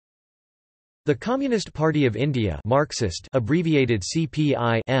The Communist Party of India, Marxist, abbreviated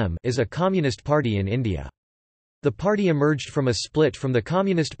CPI-M, is a communist party in India. The party emerged from a split from the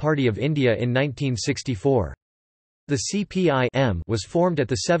Communist Party of India in 1964. The CPI-M was formed at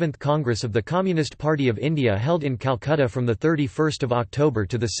the 7th Congress of the Communist Party of India held in Calcutta from 31 October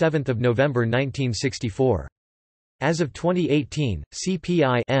to 7 November 1964. As of 2018,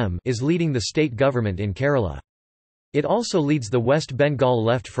 CPI-M is leading the state government in Kerala. It also leads the West Bengal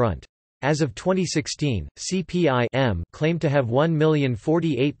Left Front. As of 2016, CPI-M claimed to have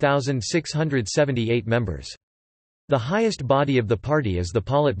 1,048,678 members. The highest body of the party is the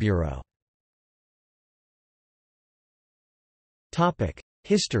Politburo.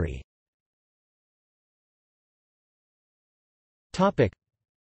 History.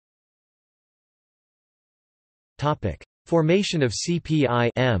 Formation of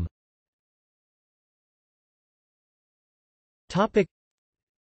CPI-M.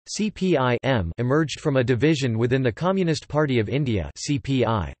 CPI-M emerged from a division within the Communist Party of India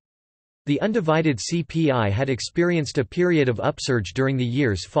 (CPI). The undivided CPI had experienced a period of upsurge during the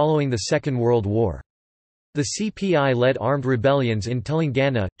years following the Second World War. The CPI led armed rebellions in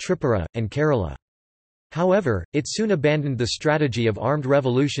Telangana, Tripura, and Kerala. However, it soon abandoned the strategy of armed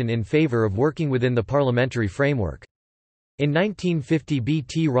revolution in favour of working within the parliamentary framework. In 1950,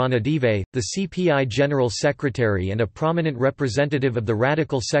 B.T. Ranadive, the CPI General Secretary and a prominent representative of the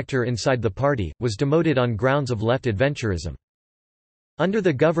radical sector inside the party, was demoted on grounds of left adventurism. Under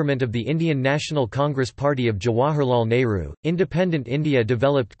the government of the Indian National Congress Party of Jawaharlal Nehru, independent India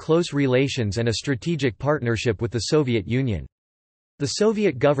developed close relations and a strategic partnership with the Soviet Union. The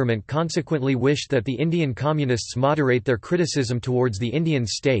Soviet government consequently wished that the Indian Communists moderate their criticism towards the Indian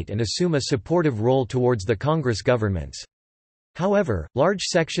state and assume a supportive role towards the Congress governments. However, large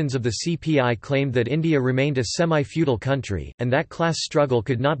sections of the CPI claimed that India remained a semi-feudal country, and that class struggle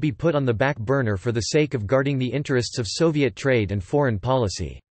could not be put on the back burner for the sake of guarding the interests of Soviet trade and foreign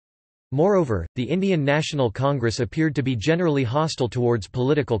policy. Moreover, the Indian National Congress appeared to be generally hostile towards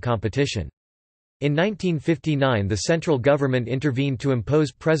political competition. In 1959, the central government intervened to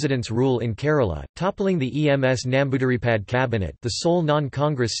impose President's rule in Kerala, toppling the EMS Namboodiripad cabinet, the sole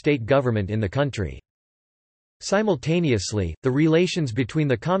non-Congress state government in the country. Simultaneously, the relations between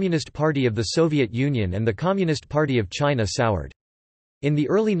the Communist Party of the Soviet Union and the Communist Party of China soured. In the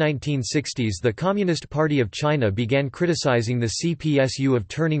early 1960s, the Communist Party of China began criticizing the CPSU of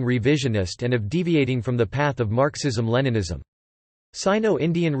turning revisionist and of deviating from the path of Marxism-Leninism.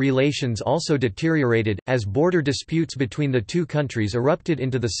 Sino-Indian relations also deteriorated, as border disputes between the two countries erupted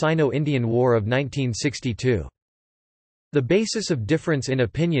into the Sino-Indian War of 1962. The basis of difference in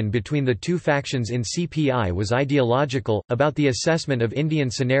opinion between the two factions in CPI was ideological, about the assessment of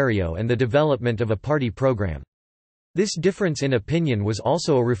Indian scenario and the development of a party program. This difference in opinion was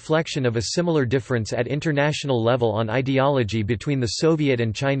also a reflection of a similar difference at international level on ideology between the Soviet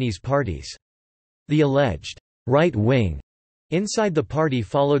and Chinese parties. The alleged right wing inside the party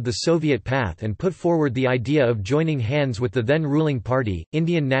followed the Soviet path and put forward the idea of joining hands with the then ruling party,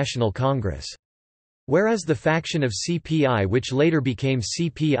 Indian National Congress. Whereas the faction of CPI which later became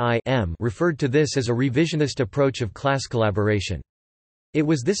CPI-M referred to this as a revisionist approach of class collaboration. It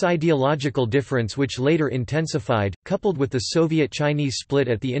was this ideological difference which later intensified, coupled with the Soviet-Chinese split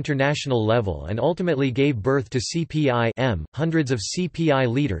at the international level and ultimately gave birth to CPI-M. Hundreds of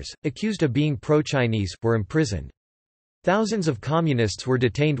CPI leaders, accused of being pro-Chinese, were imprisoned. Thousands of communists were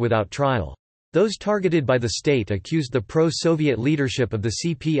detained without trial. Those targeted by the state accused the pro-Soviet leadership of the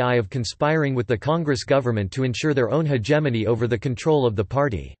CPI of conspiring with the Congress government to ensure their own hegemony over the control of the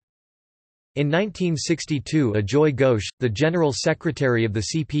party. In 1962, Ajoy Ghosh, the General Secretary of the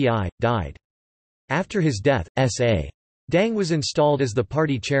CPI, died. After his death, S.A. Dang was installed as the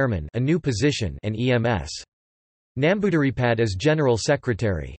party chairman, a new position, and EMS. Namboodiripad as General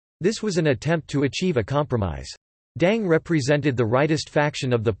Secretary. This was an attempt to achieve a compromise. Dang represented the rightist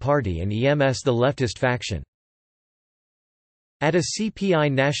faction of the party and EMS the leftist faction. At a CPI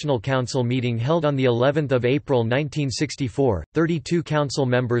National Council meeting held on the 11th of April 1964, 32 council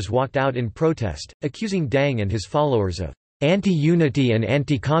members walked out in protest, accusing Dang and his followers of anti-unity and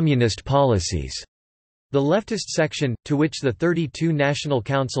anti-communist policies. The leftist section, to which the 32 National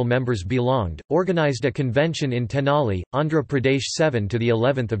Council members belonged, organized a convention in Tenali, Andhra Pradesh 7 to the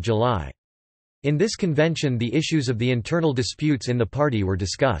 11th of July. In this convention the issues of the internal disputes in the party were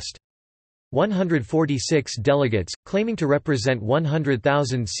discussed. 146 delegates, claiming to represent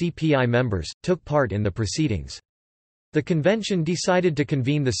 100,000 CPI members, took part in the proceedings. The convention decided to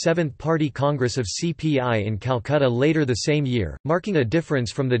convene the 7th Party Congress of CPI in Calcutta later the same year, marking a difference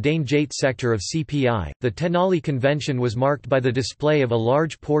from the Dane Jate sector of CPI. The Tenali Convention was marked by the display of a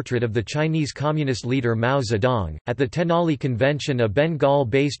large portrait of the Chinese Communist leader Mao Zedong. At the Tenali Convention, a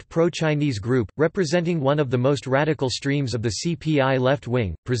Bengal-based pro-Chinese group, representing one of the most radical streams of the CPI left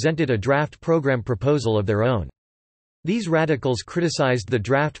wing, presented a draft program proposal of their own. These radicals criticized the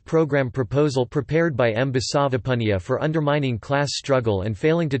draft program proposal prepared by M. Basavapunya for undermining class struggle and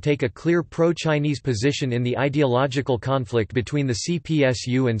failing to take a clear pro-Chinese position in the ideological conflict between the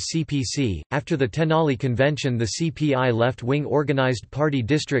CPSU and CPC. After the Tenali Convention, the CPI left-wing organized party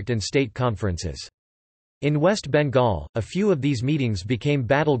district and state conferences. In West Bengal, a few of these meetings became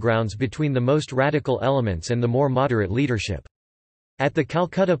battlegrounds between the most radical elements and the more moderate leadership. At the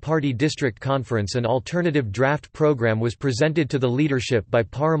Calcutta Party District Conference, an alternative draft program was presented to the leadership by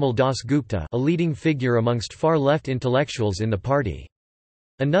Parimal Das Gupta, a leading figure amongst far-left intellectuals in the party.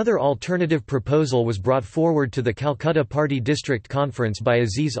 Another alternative proposal was brought forward to the Calcutta Party District Conference by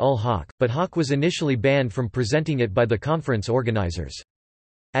Aziz ul Haq, but Haq was initially banned from presenting it by the conference organizers.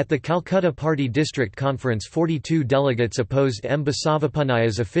 At the Calcutta Party District Conference, 42 delegates opposed M.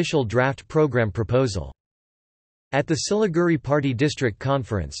 Basavapunya's official draft program proposal. At the Siliguri Party District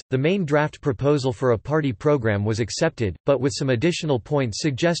Conference, the main draft proposal for a party program was accepted, but with some additional points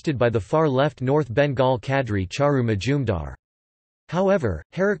suggested by the far-left North Bengal cadre Charu Majumdar. However,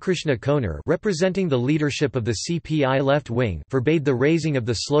 Harikrishna Konar, representing the leadership of the CPI left wing, forbade the raising of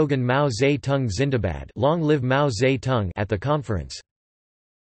the slogan Mao Zedong Zindabad, Long Live Mao Zedong, at the conference.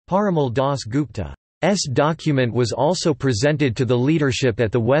 Parimal Das Gupta S document was also presented to the leadership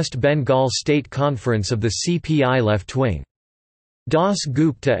at the West Bengal State Conference of the CPI left wing. Das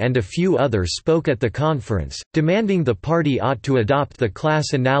Gupta and a few others spoke at the conference, demanding the party ought to adopt the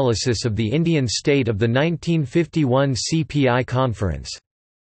class analysis of the Indian state of the 1951 CPI conference.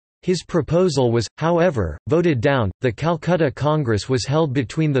 His proposal was, however, voted down. The Calcutta Congress was held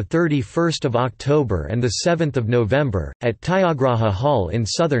between the 31st of October and the 7th of November, at Tyagraha Hall in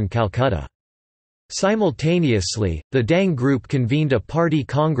southern Calcutta. Simultaneously, the Dang Group convened a party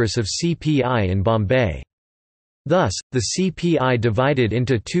congress of CPI in Bombay. Thus, the CPI divided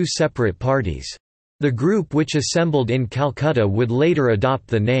into two separate parties. The group which assembled in Calcutta would later adopt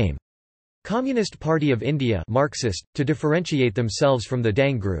the name Communist Party of India Marxist, to differentiate themselves from the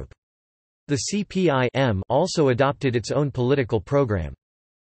Dang Group. The CPI also adopted its own political program.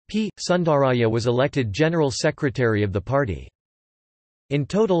 P. Sundaraya was elected General Secretary of the party. In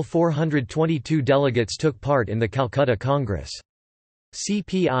total, 422 delegates took part in the Calcutta Congress.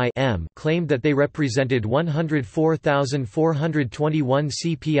 CPI claimed that they represented 104,421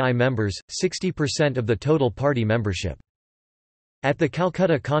 CPI members, 60% of the total party membership. At the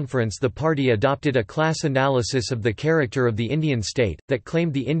Calcutta Conference, the party adopted a class analysis of the character of the Indian state, that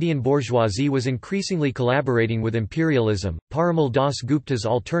claimed the Indian bourgeoisie was increasingly collaborating with imperialism. Parimal Das Gupta's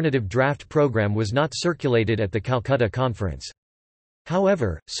alternative draft program was not circulated at the Calcutta Conference.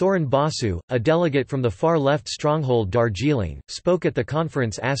 However, Soren Basu, a delegate from the far-left stronghold Darjeeling, spoke at the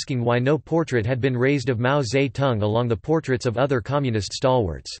conference asking why no portrait had been raised of Mao Zedong along the portraits of other communist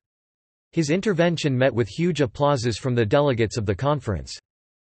stalwarts. His intervention met with huge applauses from the delegates of the conference.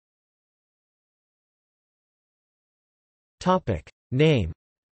 Name.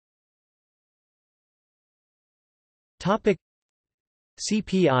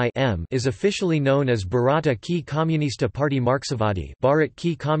 CPI is officially known as Bharata Ki Communista Party Marxvadi, Bharat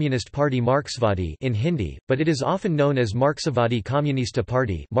Ki Communist Party Marxvadi in Hindi, but it is often known as Marxvadi Communista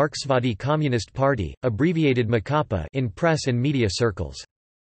Party, Marxvadi Communist Party, abbreviated MACAPA, in press and media circles.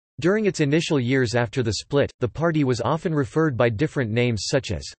 During its initial years after the split, the party was often referred by different names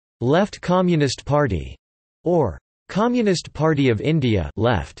such as Left Communist Party or Communist Party of India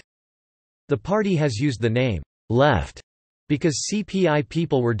Left. The party has used the name Left because CPI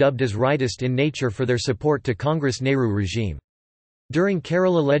people were dubbed as rightist in nature for their support to Congress Nehru regime. During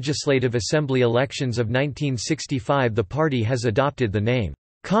Kerala Legislative Assembly elections of 1965, the party has adopted the name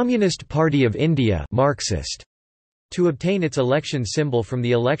Communist Party of India Marxist to obtain its election symbol from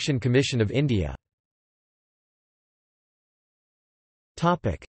the Election Commission of India.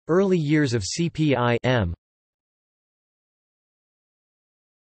 Early years of CPI-M.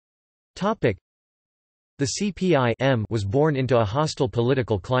 The CPI-M was born into a hostile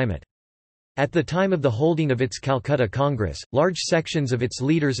political climate. At the time of the holding of its Calcutta Congress, large sections of its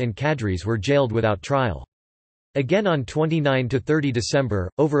leaders and cadres were jailed without trial. Again on 29–30 December,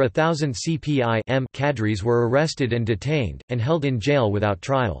 over 1,000 CPI-M cadres were arrested and detained, and held in jail without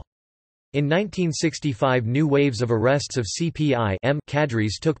trial. In 1965 new waves of arrests of CPI-M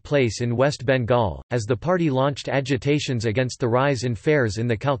cadres took place in West Bengal, as the party launched agitations against the rise in fares in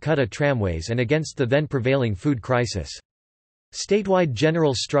the Calcutta tramways and against the then prevailing food crisis. Statewide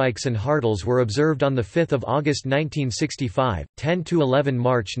general strikes and hartals were observed on 5 August 1965, 10–11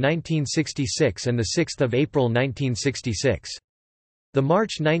 March 1966 and 6 April 1966. The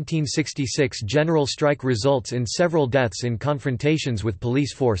March 1966 general strike results in several deaths in confrontations with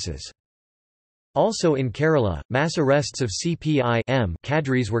police forces. Also in Kerala, mass arrests of CPI-M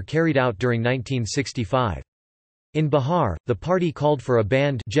cadres were carried out during 1965. In Bihar, the party called for a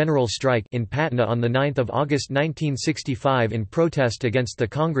banned general strike in Patna on 9 August 1965 in protest against the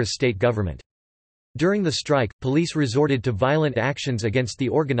Congress state government. During the strike, police resorted to violent actions against the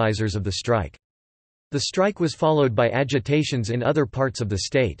organizers of the strike. The strike was followed by agitations in other parts of the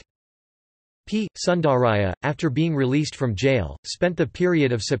state. P. Sundaraya, after being released from jail, spent the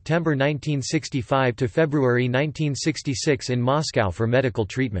period of September 1965 to February 1966 in Moscow for medical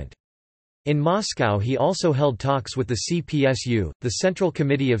treatment. In Moscow he also held talks with the CPSU. The Central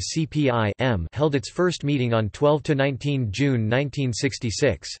Committee of CPI-M held its first meeting on 12–19 June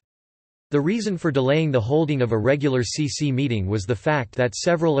 1966. The reason for delaying the holding of a regular CC meeting was the fact that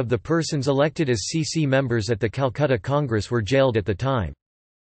several of the persons elected as CC members at the Calcutta Congress were jailed at the time.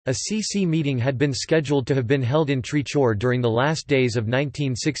 A CC meeting had been scheduled to have been held in Trichure during the last days of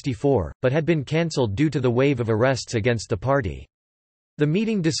 1964, but had been cancelled due to the wave of arrests against the party. The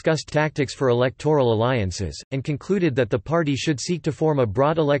meeting discussed tactics for electoral alliances, and concluded that the party should seek to form a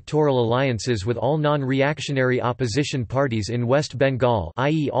broad electoral alliances with all non-reactionary opposition parties in West Bengal,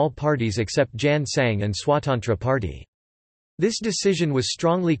 i.e. all parties except Jan Sang and Swatantra Party. This decision was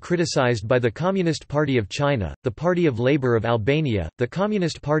strongly criticized by the Communist Party of China, the Party of Labour of Albania, the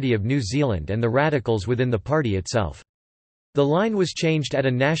Communist Party of New Zealand and the radicals within the party itself. The line was changed at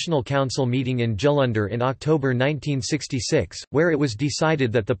a National Council meeting in Jalandhar in October 1966, where it was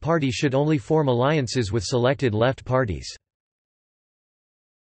decided that the party should only form alliances with selected left parties.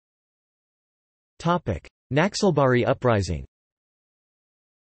 Naxalbari uprising.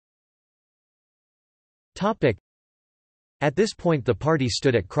 At this point the party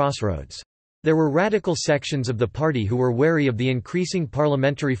stood at crossroads. There were radical sections of the party who were wary of the increasing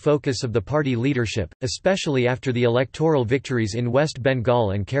parliamentary focus of the party leadership, especially after the electoral victories in West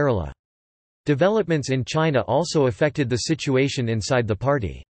Bengal and Kerala. Developments in China also affected the situation inside the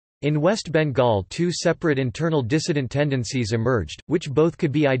party. In West Bengal two separate internal dissident tendencies emerged, which both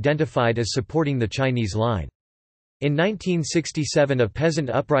could be identified as supporting the Chinese line. In 1967 a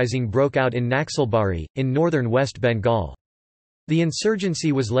peasant uprising broke out in Naxalbari, in northern West Bengal. The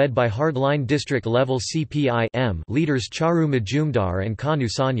insurgency was led by hardline district-level CPI-M leaders Charu Majumdar and Kanu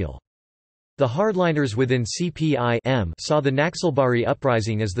Sanyal. The hardliners within CPI-M saw the Naxalbari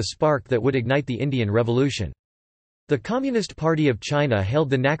uprising as the spark that would ignite the Indian Revolution. The Communist Party of China hailed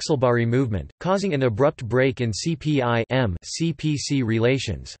the Naxalbari movement, causing an abrupt break in CPI-M-CPC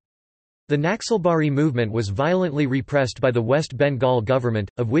relations. The Naxalbari movement was violently repressed by the West Bengal government,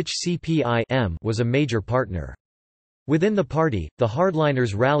 of which CPI-M was a major partner. Within the party, the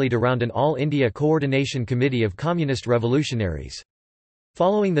hardliners rallied around an All India Coordination Committee of Communist Revolutionaries.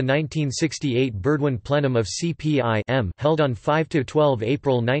 Following the 1968 Burdwan plenum of CPI-M held on 5–12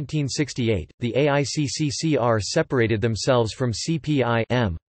 April 1968, the AICCCR separated themselves from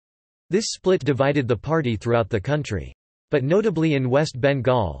CPI-M. This split divided the party throughout the country. But notably in West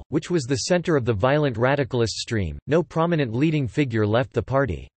Bengal, which was the center of the violent radicalist stream, no prominent leading figure left the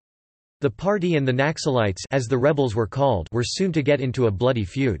party. The party and the Naxalites, as the rebels were called, were soon to get into a bloody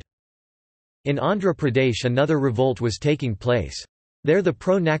feud. In Andhra Pradesh another revolt was taking place. There the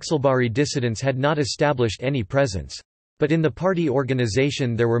pro-Naxalbari dissidents had not established any presence. But in the party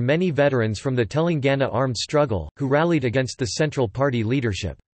organization there were many veterans from the Telangana armed struggle, who rallied against the central party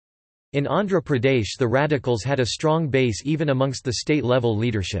leadership. In Andhra Pradesh the radicals had a strong base even amongst the state-level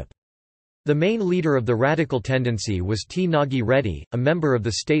leadership. The main leader of the radical tendency was T. Nagi Reddy, a member of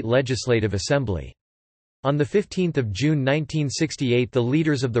the State Legislative Assembly. On 15 June 1968 the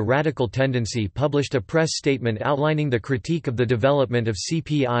leaders of the radical tendency published a press statement outlining the critique of the development of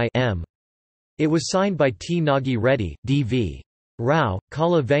CPI-M. It was signed by T. Nagi Reddy, D.V. Rao,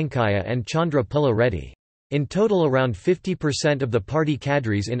 Kala Venkaya and Chandra Pilla Reddy. In total around 50% of the party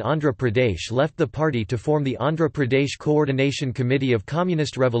cadres in Andhra Pradesh left the party to form the Andhra Pradesh Coordination Committee of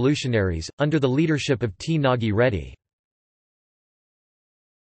Communist Revolutionaries, under the leadership of T. Nagi Reddy.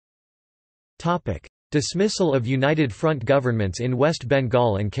 Dismissal of United Front governments in West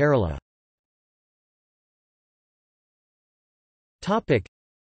Bengal and Kerala.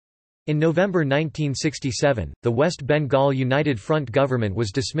 In November 1967, the West Bengal United Front government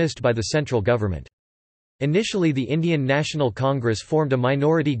was dismissed by the central government. Initially the Indian National Congress formed a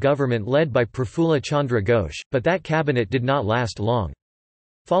minority government led by Prafulla Chandra Ghosh, but that cabinet did not last long.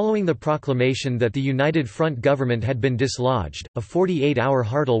 Following the proclamation that the United Front government had been dislodged, a 48-hour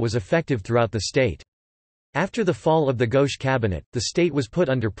hardle was effective throughout the state. After the fall of the Ghosh cabinet, the state was put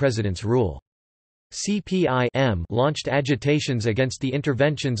under president's rule. CPI-M launched agitations against the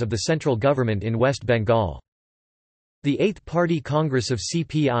interventions of the central government in West Bengal. The 8th Party Congress of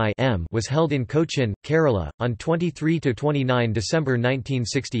CPI-M was held in Cochin, Kerala, on 23–29 December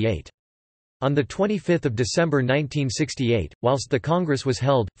 1968. On 25 December 1968, whilst the Congress was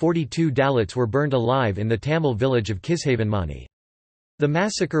held, 42 Dalits were burned alive in the Tamil village of Kishavanmani. The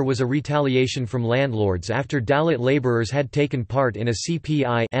massacre was a retaliation from landlords after Dalit labourers had taken part in a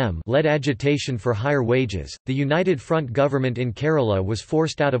CPI-M-led agitation for higher wages. The United Front government in Kerala was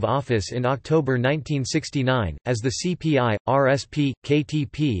forced out of office in October 1969, as the CPI, RSP,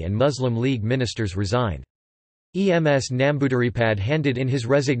 KTP, and Muslim League ministers resigned. EMS Namboodiripad handed in his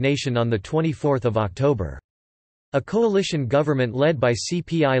resignation on 24 October. A coalition government led by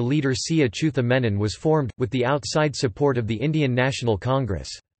CPI leader C. Achutha Menon was formed, with the outside support of the Indian National Congress.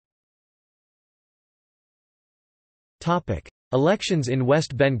 Elections in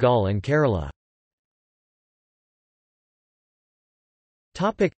West Bengal and Kerala.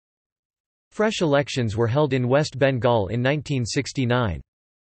 Fresh elections were held in West Bengal in 1969.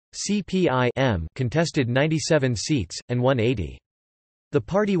 CPI-M contested 97 seats, and won 80. The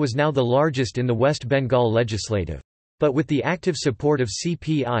party was now the largest in the West Bengal legislative. But with the active support of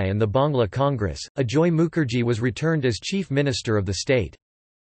CPI and the Bangla Congress, Ajoy Mukherjee was returned as chief minister of the state.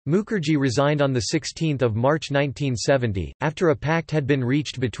 Mukherjee resigned on 16 March 1970, after a pact had been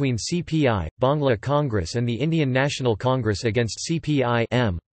reached between CPI, Bangla Congress and the Indian National Congress against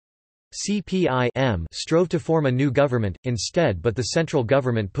CPI-M. CPI-M strove to form a new government, instead, but the central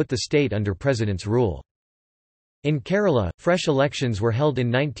government put the state under president's rule. In Kerala, fresh elections were held in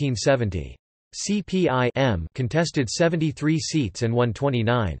 1970. CPI-M contested 73 seats and won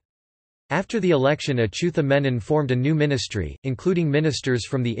 29. After the election, Achutha Menon formed a new ministry, including ministers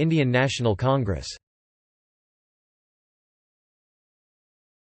from the Indian National Congress.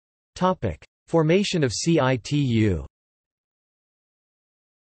 Formation of CITU.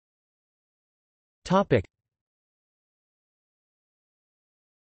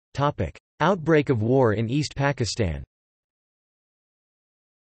 Outbreak of war in East Pakistan.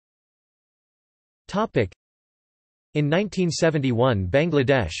 In 1971,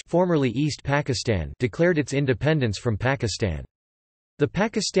 Bangladesh, formerly East Pakistan, declared its independence from Pakistan. The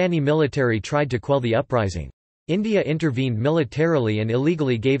Pakistani military tried to quell the uprising. India intervened militarily and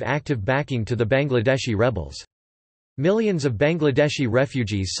illegally gave active backing to the Bangladeshi rebels. Millions of Bangladeshi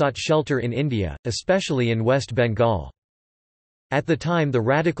refugees sought shelter in India, especially in West Bengal. At the time, the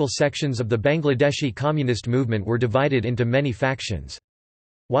radical sections of the Bangladeshi communist movement were divided into many factions.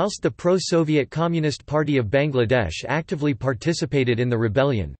 Whilst the pro-Soviet Communist Party of Bangladesh actively participated in the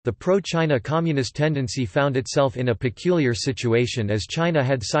rebellion, the pro-China communist tendency found itself in a peculiar situation as China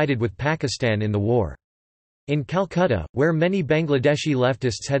had sided with Pakistan in the war. In Calcutta, where many Bangladeshi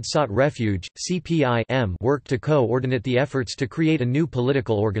leftists had sought refuge, CPI-M worked to coordinate the efforts to create a new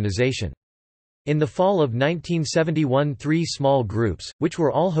political organization. In the fall of 1971, three small groups, which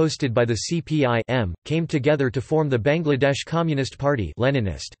were all hosted by the CPI-M, came together to form the Bangladesh Communist Party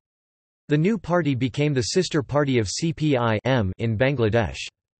Leninist. The new party became the sister party of CPI-M in Bangladesh.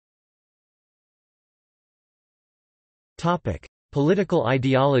 Political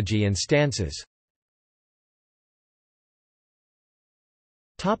ideology and stances.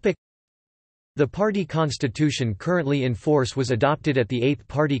 The party constitution currently in force was adopted at the 8th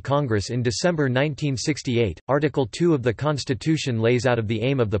Party Congress in December 1968. Article 2 of the Constitution lays out the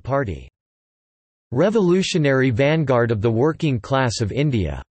aim of the party. Revolutionary vanguard of the working class of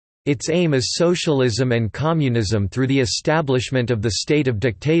India. Its aim is socialism and communism through the establishment of the state of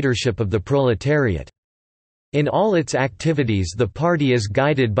dictatorship of the proletariat. In all its activities the party is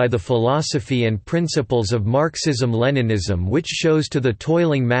guided by the philosophy and principles of Marxism-Leninism, which shows to the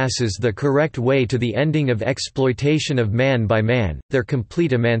toiling masses the correct way to the ending of exploitation of man by man, their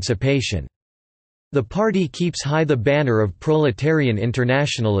complete emancipation. The party keeps high the banner of proletarian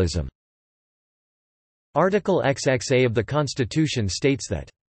internationalism. Article XXA of the Constitution states that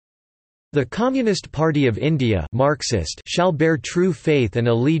the Communist Party of India Marxist shall bear true faith and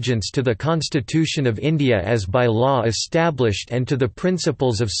allegiance to the Constitution of India as by law established and to the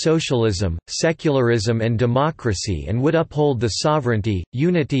principles of socialism, secularism and democracy, and would uphold the sovereignty,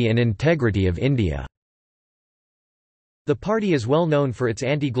 unity and integrity of India. The party is well known for its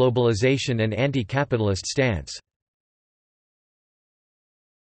anti-globalization and anti-capitalist stance.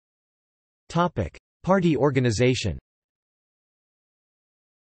 Party organization.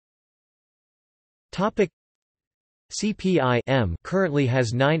 CPI-M currently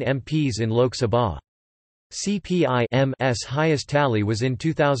has 9 MPs in Lok Sabha. CPI-M's highest tally was in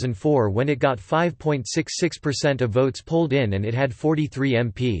 2004 when it got 5.66% of votes polled in and it had 43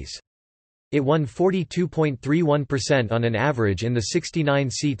 MPs. It won 42.31% on an average in the 69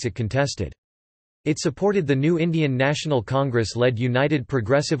 seats it contested. It supported the new Indian National Congress-led United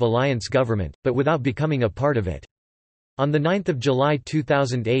Progressive Alliance government, but without becoming a part of it. On 9 July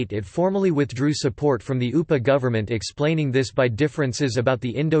 2008 it formally withdrew support from the UPA government, explaining this by differences about the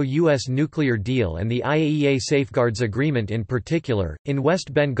Indo-US nuclear deal and the IAEA Safeguards Agreement in particular. In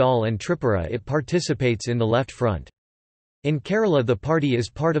West Bengal and Tripura it participates in the Left Front. In Kerala the party is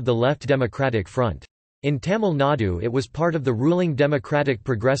part of the Left Democratic Front. In Tamil Nadu it was part of the ruling Democratic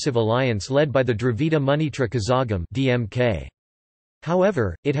Progressive Alliance led by the Dravida Munnetra Kazhagam (DMK).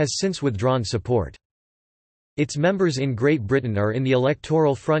 However, it has since withdrawn support. Its members in Great Britain are in the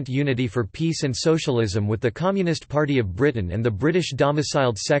electoral front Unity for Peace and Socialism with the Communist Party of Britain and the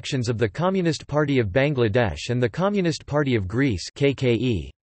British-domiciled sections of the Communist Party of Bangladesh and the Communist Party of Greece (KKE).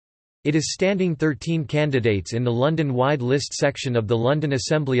 It is standing 13 candidates in the London-wide list section of the London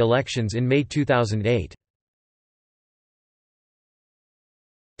Assembly elections in May 2008.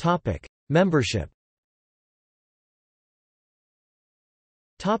 Membership.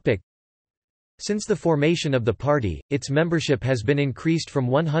 Since the formation of the party, its membership has been increased from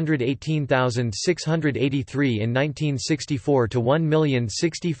 118,683 in 1964 to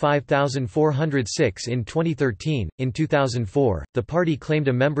 1,065,406 in 2013. In 2004, the party claimed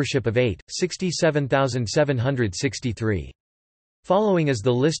a membership of 67,763. Following is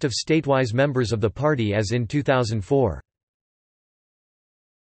the list of statewide members of the party as in 2004.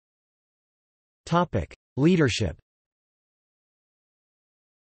 Topic: Leadership.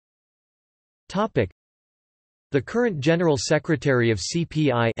 The current General Secretary of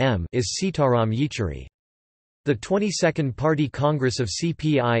CPI-M is Sitaram Yechury. The 22nd Party Congress of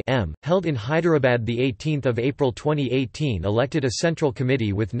CPI-M, held in Hyderabad 18 April 2018, elected a Central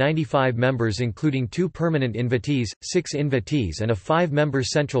Committee with 95 members including 2 permanent invitees, 6 invitees and a 5-member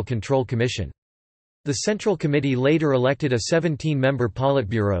Central Control Commission. The Central Committee later elected a 17-member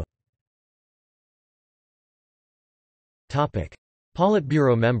Politburo.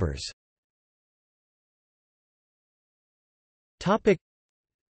 Politburo members.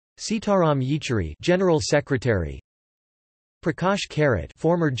 Sitaram Yechury, General Secretary. Prakash Karat,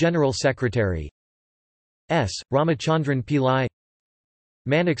 former General Secretary. S. Ramachandran Pillai.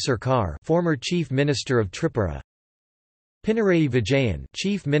 Manik Sarkar, former Chief Minister of Tripura. Pinarayi Vijayan,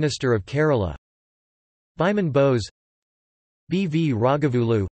 Chief Minister of Kerala. Biman Bose. B. V.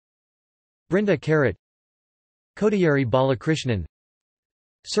 Raghavulu. Brinda Karat. Kodayeri Balakrishnan.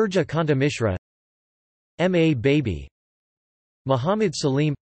 Surja Kanta Mishra. M. A. Baby. Muhammad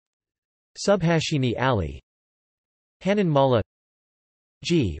Salim. Subhashini Ali. Hanan Malla.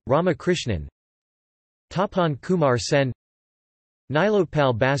 G. Ramakrishnan. Tapan Kumar Sen.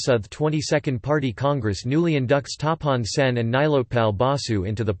 Nilotpal Basudh 22nd Party Congress newly inducts Tapan Sen and Nilotpal Basu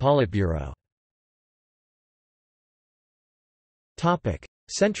into the Politburo.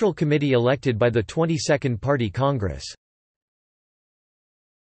 Central Committee elected by the 22nd Party Congress.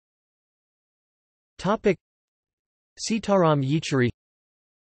 Sitaram Yechury.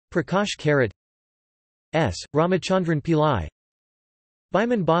 Prakash Karat. S. Ramachandran Pillai.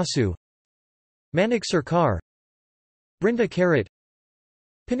 Biman Basu. Manik Sarkar. Brinda Karat.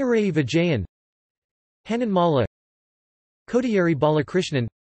 Pinarayi Vijayan. Hanan Malla. Kodayeri Balakrishnan.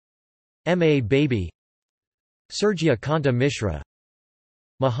 M. A. Baby. Surja Kanta Mishra.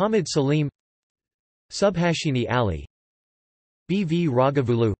 Muhammad Salim. Subhashini Ali. B. V.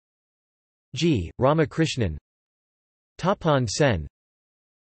 Raghavulu. G. Ramakrishnan. Tapan Sen.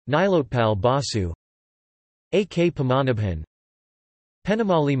 Nilotpal Basu. A. K. Pamanabhan.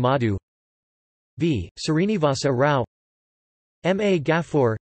 Penamali Madhu. V. Srinivasa Rao. M. A.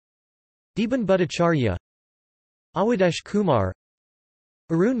 Gaffour. Deepan Bhattacharya. Awadesh Kumar.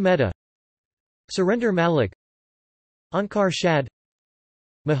 Arun Mehta. Surender Malik. Ankar Shad.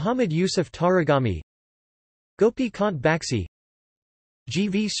 Muhammad Yusuf Taragami. Gopi Kant Baxi. G.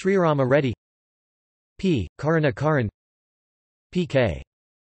 V. Srirama Reddy. P. Karunakaran. P. K.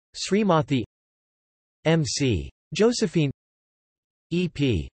 Srimathi. M. C. Josephine. E.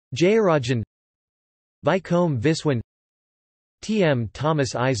 P. Jayarajan. Vaikom Viswan. T. M.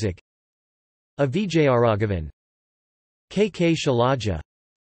 Thomas Isaac. A. Vijayaraghavan. K. K. Shailaja.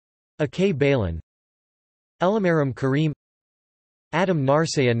 A. K. Balan. Elamaram Karim, Adam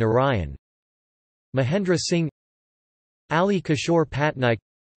Narsaya Narayan, Mahendra Singh, Ali Kishore Patnaik,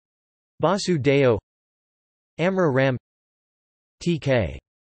 Basu Deo, Amra Ram, T.K.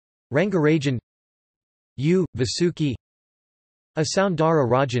 Rangarajan, U. Vasuki, Asoundara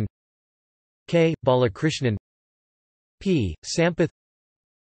Rajan, K. Balakrishnan, P. Sampath,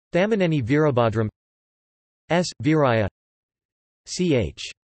 Thamaneni Virabhadram, S. Viraya,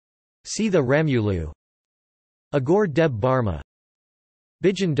 Ch. Sitha Ramulu, Agor Deb Barma,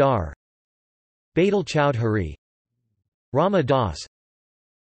 Bijan Dar, Badal Chowdhury, Rama Das,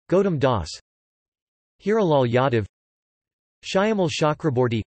 Gautam Das, Hiralal Yadav, Shyamal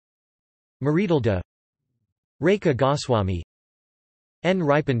Chakraborty, Maridalda, Rekha Goswami, N.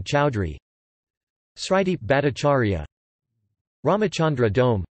 Ripan Chowdhury, Srideep Bhattacharya, Ramachandra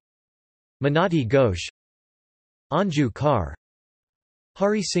Dome, Manati Ghosh, Anju Kar,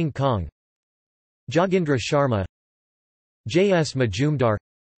 Hari Singh Kong, Jogindra Sharma, J. S. Majumdar,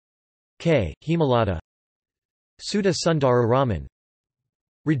 K. Hemalata, Sudha Sundara Raman,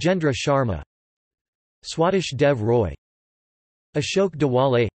 Rajendra Sharma, Swadish Dev Roy, Ashok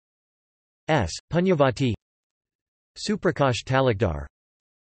Dawale, S. Punyavati, Suprakash Talakdar,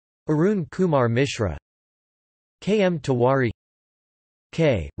 Arun Kumar Mishra, K. M. Tiwari,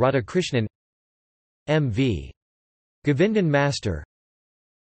 K. Radhakrishnan, M. V. Govindan Master,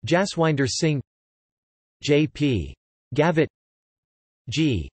 Jaswinder Singh, J. P. Gavit,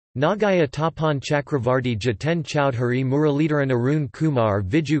 G. Nagaya Tapan Chakravarti Jiten Chowdhury Muralidharan Arun Kumar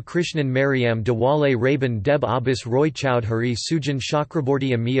Viju Krishnan Mariam Dawale Raban Deb Abbas Roy Chowdhury Sujan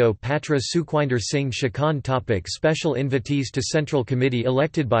Chakraborty Amio Patra Sukhwinder Singh Shakan Topic Special invitees to Central Committee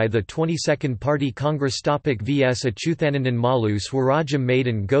elected by the 22nd Party Congress Topic Vs Achuthanandan Malu Swarajam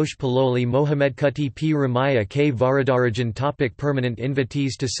Madan Ghosh Paloli Mohamed Kuti P. Ramaya K. Varadarajan Topic Permanent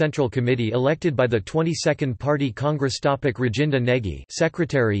invitees to Central Committee elected by the 22nd Party Congress Topic Rajinda Negi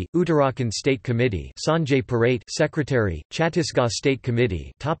Secretary Uttarakhand State Committee Sanjay Parate Secretary, Chhattisgarh State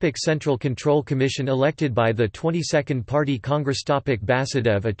Committee Topic Central Control Commission elected by the 22nd Party Congress Topic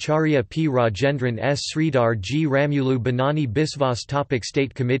Basudev Acharya P. Rajendran S. Sridhar G. Ramulu Banani Biswas Topic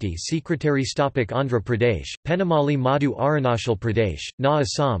State Committee Secretaries Topic Andhra Pradesh, Penamali Madhu Arunachal Pradesh, Na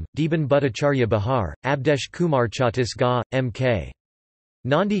Assam, Deban Bhattacharya Bihar, Abdesh Kumar Chhattisgarh, M.K.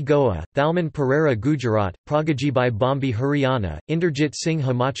 Nandi Goa, Thalman Pereira Gujarat, Pragajibai Bombi Haryana, Inderjit Singh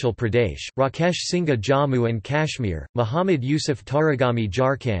Himachal Pradesh, Rakesh Singha Jammu and Kashmir, Muhammad Yusuf Taragami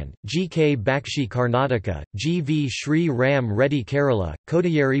Jharkhand, G.K. Bakshi Karnataka, G.V. Shri Ram Reddy Kerala,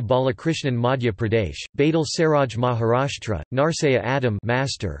 Kodayeri Balakrishnan Madhya Pradesh, Badal Saraj Maharashtra, Narsaya Adam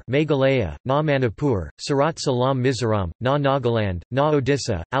Master Meghalaya, Na Manipur, Sarat Salam Mizoram, Na Nagaland, Na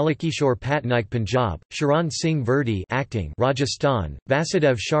Odisha, Alakishore Patnaik Punjab, Sharan Singh Verdi Acting Rajasthan,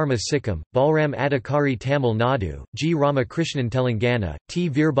 Vasudev Sharma Sikkim, Balram Adhikari Tamil Nadu, G. Ramakrishnan Telangana, T.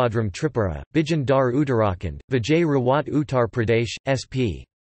 Veerbhadram Tripura, Bijan Dar Uttarakhand, Vijay Rawat Uttar Pradesh, S.P.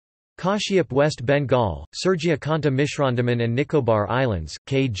 Kashyap West Bengal, Surjyakanta Mishrandaman and Nicobar Islands,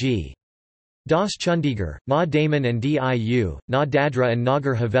 K.G. Das Chandigarh, Na Daman and Diu, Na Dadra and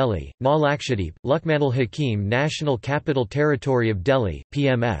Nagar Haveli, Na Lakshadweep, Luckmanal Hakim National Capital Territory of Delhi,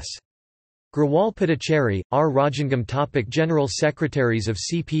 PMS. Grawal Puducherry, R. Rajangam Topic General Secretaries of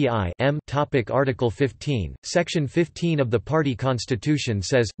CPI M Topic Article 15, Section 15 of the party constitution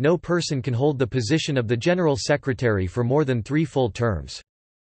says, no person can hold the position of the General Secretary for more than 3 full terms.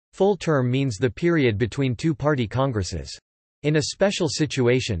 Full term means the period between 2 party congresses. In a special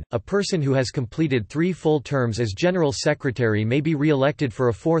situation, a person who has completed 3 full terms as General Secretary may be re-elected for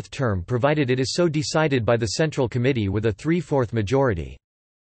a 4th term provided it is so decided by the Central Committee with a 3/4 majority.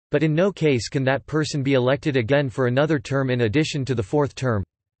 But in no case can that person be elected again for another term in addition to the 4th term.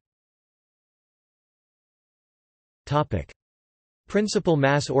 Principal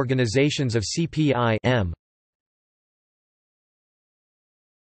mass organizations of CPI M.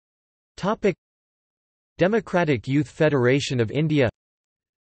 Democratic Youth Federation of India,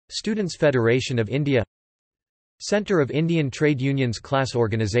 Students' Federation of India, Centre of Indian Trade Unions Class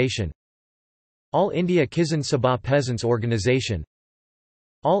Organisation, All India Kisan Sabha Peasants Organisation,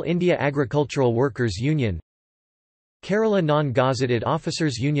 All India Agricultural Workers Union, Kerala Non-Gazetted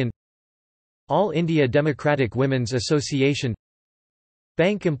Officers Union, All India Democratic Women's Association,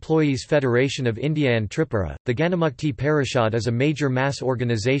 Bank Employees Federation of India and Tripura. The Ganamukti Parishad is a major mass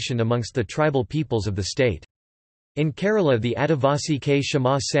organisation amongst the tribal peoples of the state. In Kerala, the Adivasi K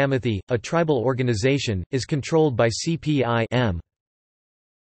Shama Samithi, a tribal organisation, is controlled by CPI M.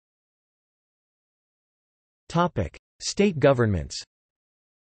 State governments.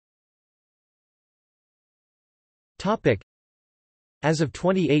 As of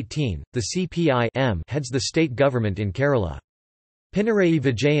 2018, the CPI-M heads the state government in Kerala. Pinarayi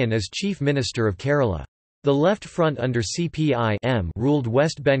Vijayan is Chief Minister of Kerala. The Left Front under CPI-M ruled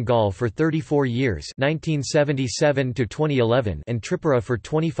West Bengal for 34 years 1977 to 2011 and Tripura for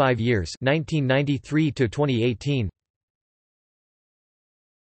 25 years 1993 to 2018.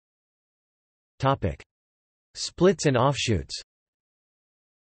 Topic: Splits and offshoots.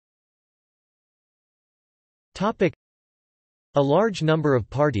 Topic: A large number of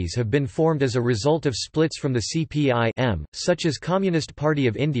parties have been formed as a result of splits from the CPI-M, such as Communist Party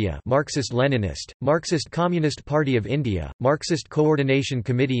of India, Marxist-Leninist, Marxist Communist Party of India, Marxist Coordination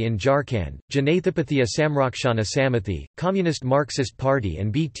Committee in Jharkhand, Janathapathi Samrakshana Samithi, Communist Marxist Party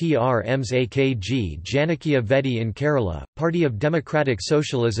and BTR-M's AKG Janakya Vedi in Kerala, Party of Democratic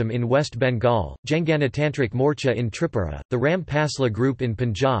Socialism in West Bengal, Janganatantrik Morcha in Tripura, the Ram Pasla Group in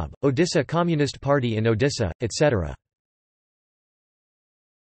Punjab, Odisha Communist Party in Odisha, etc.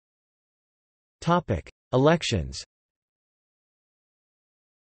 Elections.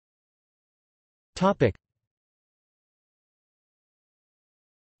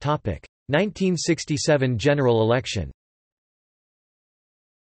 1967 general election.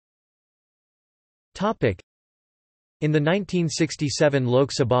 In the 1967 Lok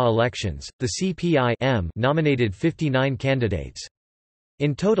Sabha elections, the CPI-M nominated 59 candidates.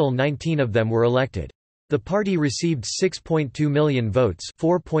 In total 19 of them were elected. The party received 6.2 million votes,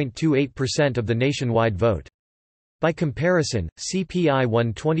 4.28% of the nationwide vote. By comparison, CPI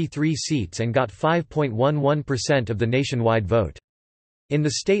won 23 seats and got 5.11% of the nationwide vote. In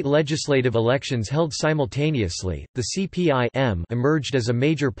the state legislative elections held simultaneously, the CPI-M emerged as a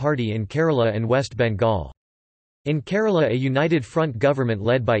major party in Kerala and West Bengal. In Kerala, a united front government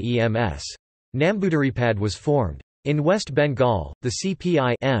led by EMS. Nambudiripad was formed. In West Bengal, the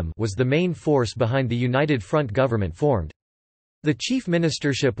CPI-M was the main force behind the United Front government formed. The chief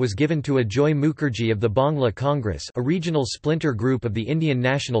ministership was given to Ajoy Mukherjee of the Bangla Congress, a regional splinter group of the Indian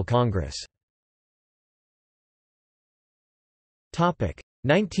National Congress.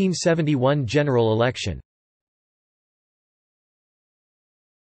 1971 general election.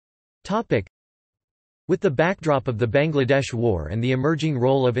 With the backdrop of the Bangladesh War and the emerging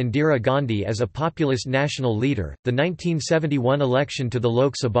role of Indira Gandhi as a populist national leader, the 1971 election to the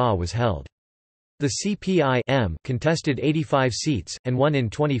Lok Sabha was held. The CPI-M contested 85 seats, and won in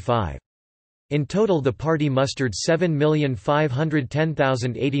 25. In total the party mustered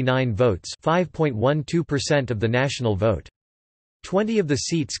 7,510,089 votes, 5.12% of the national vote. 20 of the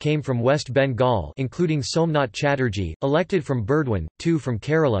seats came from West Bengal, including Somnath Chatterjee, elected from Burdwan, 2 from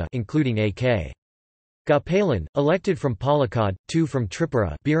Kerala including A.K. Gopalan, elected from Palakkad, 2 from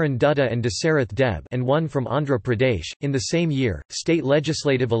Tripura, Biren Dutta and Dasarath Deb, and 1 from Andhra Pradesh. In the same year, state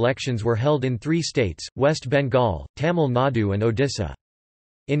legislative elections were held in 3 states: West Bengal, Tamil Nadu, and Odisha.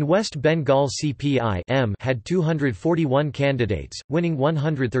 In West Bengal, CPI-M had 241 candidates, winning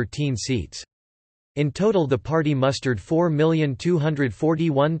 113 seats. In total, the party mustered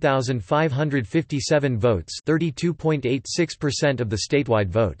 4,241,557 votes, 32.86% of the statewide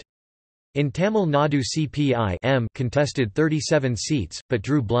vote. In Tamil Nadu, CPI-M contested 37 seats, but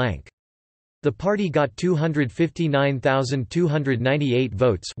drew blank. The party got 259,298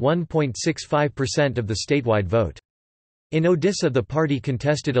 votes, 1.65% of the statewide vote. In Odisha, the party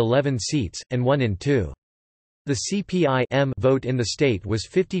contested 11 seats, and won in 2. The CPI-M vote in the state was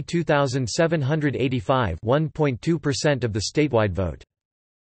 52,785, 1.2% of the statewide vote.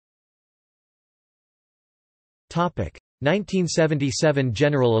 1977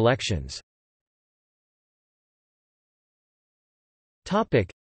 general elections.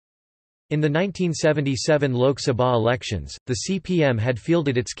 In the 1977 Lok Sabha elections, the CPM had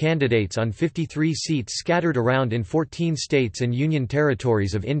fielded its candidates on 53 seats scattered around in 14 states and union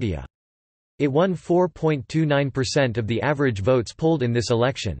territories of India. It won 4.29% of the average votes polled in this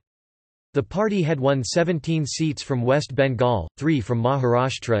election. The party had won 17 seats from West Bengal, 3 from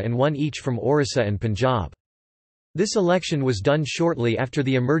Maharashtra and 1 each from Orissa and Punjab. This election was done shortly after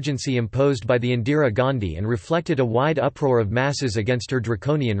the emergency imposed by the Indira Gandhi and reflected a wide uproar of masses against her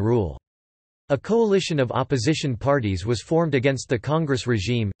draconian rule. A coalition of opposition parties was formed against the Congress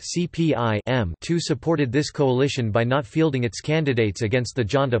regime. CPI-M supported this coalition by not fielding its candidates against the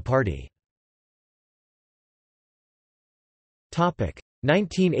Janta party.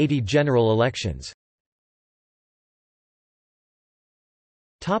 1980 general elections.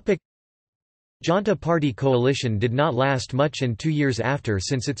 Janta Party coalition did not last much, and 2 years after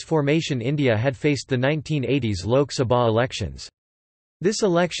since its formation India had faced the 1980s Lok Sabha elections. This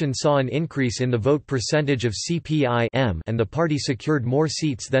election saw an increase in the vote percentage of CPI-M and the party secured more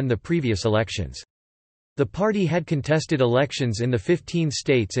seats than the previous elections. The party had contested elections in the 15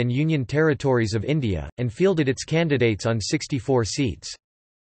 states and Union Territories of India, and fielded its candidates on 64 seats.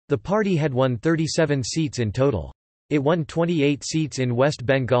 The party had won 37 seats in total. It won 28 seats in West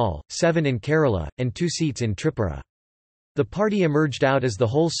Bengal, 7 in Kerala, and 2 seats in Tripura. The party emerged out as the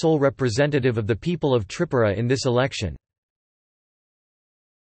whole sole representative of the people of Tripura in this election.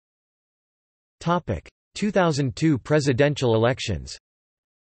 2002 presidential elections.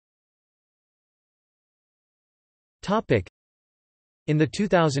 In the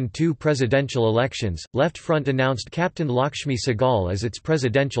 2002 presidential elections, Left Front announced Captain Lakshmi Sehgal as its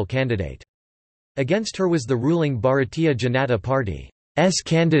presidential candidate. Against her was the ruling Bharatiya Janata Party's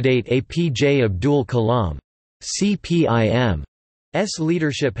candidate APJ Abdul Kalam. CPIM's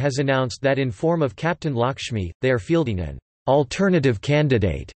leadership has announced that in form of Captain Lakshmi, they are fielding an alternative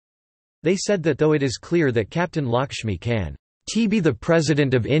candidate. They said that though it is clear that Captain Lakshmi can be the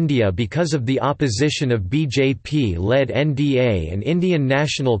President of India because of the opposition of BJP-led NDA and Indian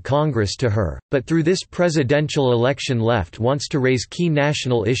National Congress to her, but through this presidential election Left wants to raise key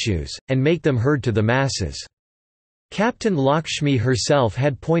national issues, and make them heard to the masses. Captain Lakshmi herself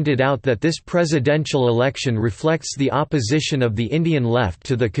had pointed out that this presidential election reflects the opposition of the Indian left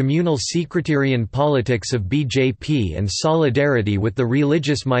to the communal sectarian politics of BJP and solidarity with the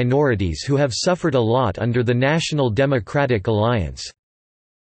religious minorities who have suffered a lot under the National Democratic Alliance's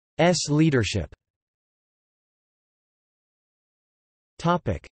leadership.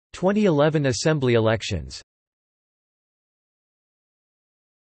 2011 Assembly elections.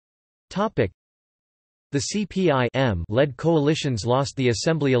 The CPI-M-led coalitions lost the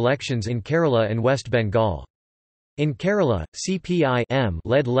assembly elections in Kerala and West Bengal. In Kerala,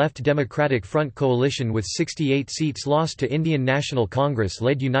 CPI-M-led Left Democratic Front coalition with 68 seats lost to Indian National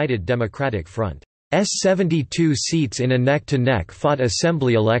Congress-led United Democratic Front. 72 seats in a neck-to-neck fought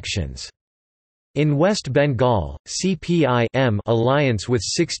assembly elections. In West Bengal, CPI-M alliance with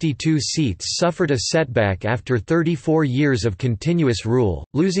 62 seats suffered a setback after 34 years of continuous rule,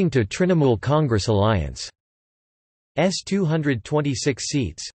 losing to Trinamool Congress alliance's 226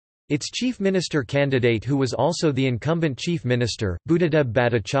 seats. Its chief minister candidate, who was also the incumbent chief minister, Buddhadeb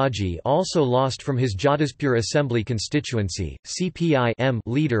Bhattacharjee, also lost from his Jadavpur Assembly constituency. CPI-M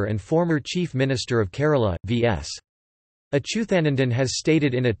leader and former chief minister of Kerala, V.S. Achuthanandan has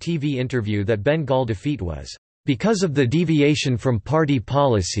stated in a TV interview that Bengal defeat was because of the deviation from party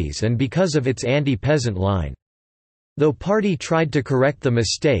policies and because of its anti-peasant line. Though party tried to correct the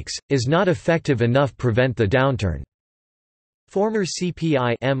mistakes, is not effective enough prevent the downturn. Former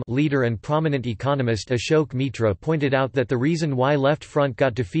CPI-M leader and prominent economist Ashok Mitra pointed out that the reason why Left Front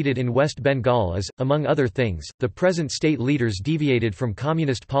got defeated in West Bengal is, among other things, the present state leaders deviated from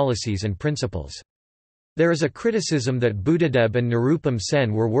communist policies and principles. There is a criticism that Buddhadeb and Nirupam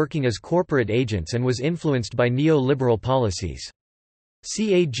Sen were working as corporate agents and was influenced by neo-liberal policies.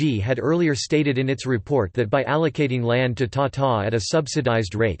 CAG had earlier stated in its report that by allocating land to Tata at a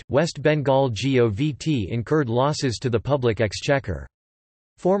subsidized rate, West Bengal GOVT incurred losses to the public exchequer.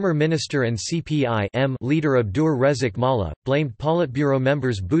 Former minister and CPI-M leader Abdur Rezik Malla blamed Politburo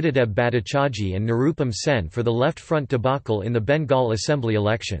members Buddhadeb Bhattacharjee and Nirupam Sen for the Left Front debacle in the Bengal Assembly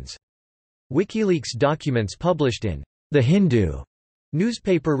elections. WikiLeaks documents published in The Hindu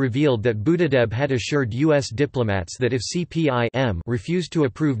newspaper revealed that Buddhadeb had assured U.S. diplomats that if CPI-M refused to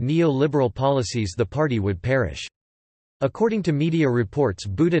approve neo-liberal policies the party would perish. According to media reports,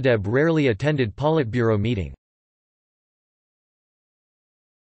 Buddhadeb rarely attended Politburo meeting.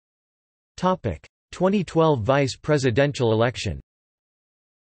 2012 vice presidential election.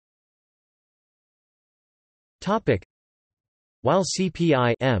 While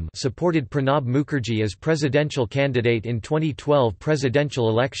CPI-M supported Pranab Mukherjee as presidential candidate in 2012 presidential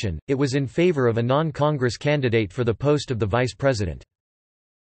election, it was in favor of a non-Congress candidate for the post of the vice president.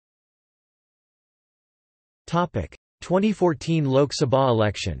 2014 Lok Sabha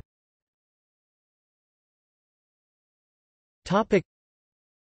election.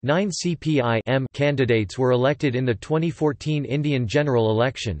 9 CPI-M candidates were elected in the 2014 Indian general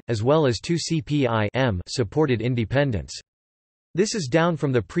election, as well as 2 CPI-M supported independents. This is down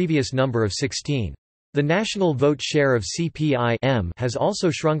from the previous number of 16. The national vote share of CPI-M has also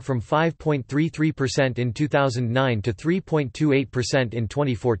shrunk from 5.33% in 2009 to 3.28% in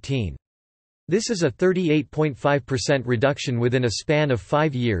 2014. This is a 38.5% reduction within a span of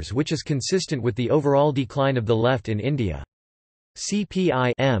 5 years, which is consistent with the overall decline of the left in India.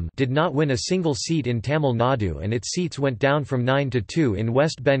 CPI-M did not win a single seat in Tamil Nadu and its seats went down from 9 to 2 in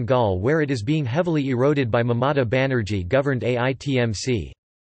West Bengal, where it is being heavily eroded by Mamata Banerjee-governed AITMC.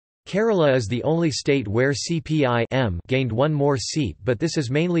 Kerala is the only state where CPI-M gained one more seat, but this is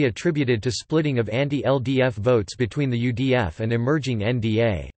mainly attributed to splitting of anti-LDF votes between the UDF and emerging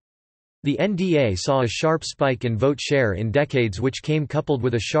NDA. The NDA saw a sharp spike in vote share in decades, which came coupled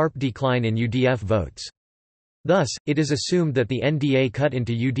with a sharp decline in UDF votes. Thus, it is assumed that the NDA cut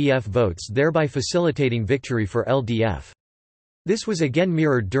into UDF votes, thereby facilitating victory for LDF. This was again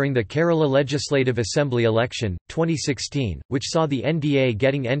mirrored during the Kerala Legislative Assembly election, 2016, which saw the NDA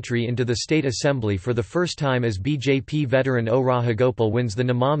getting entry into the state assembly for the first time as BJP veteran O. Rahagopal wins the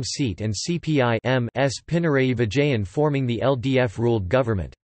Nammam seat and CPI-M's Pinarayi Vijayan forming the LDF-ruled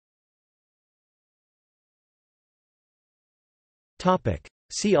government.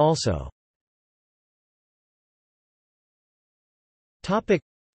 See also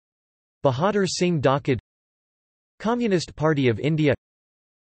Bahadur Singh Dhakad, Communist Party of India,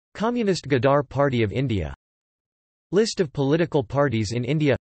 Communist Ghadar Party of India, List of political parties in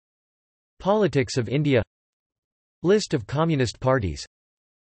India, Politics of India, List of Communist parties,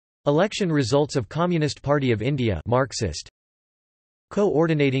 Election results of Communist Party of India Marxist,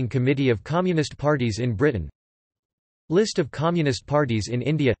 Coordinating Committee of Communist Parties in Britain, List of Communist parties in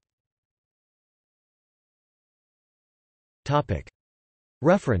India.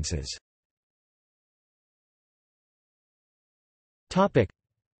 References.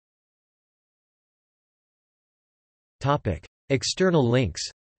 External links.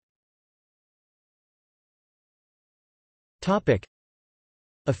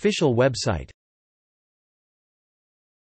 Official website.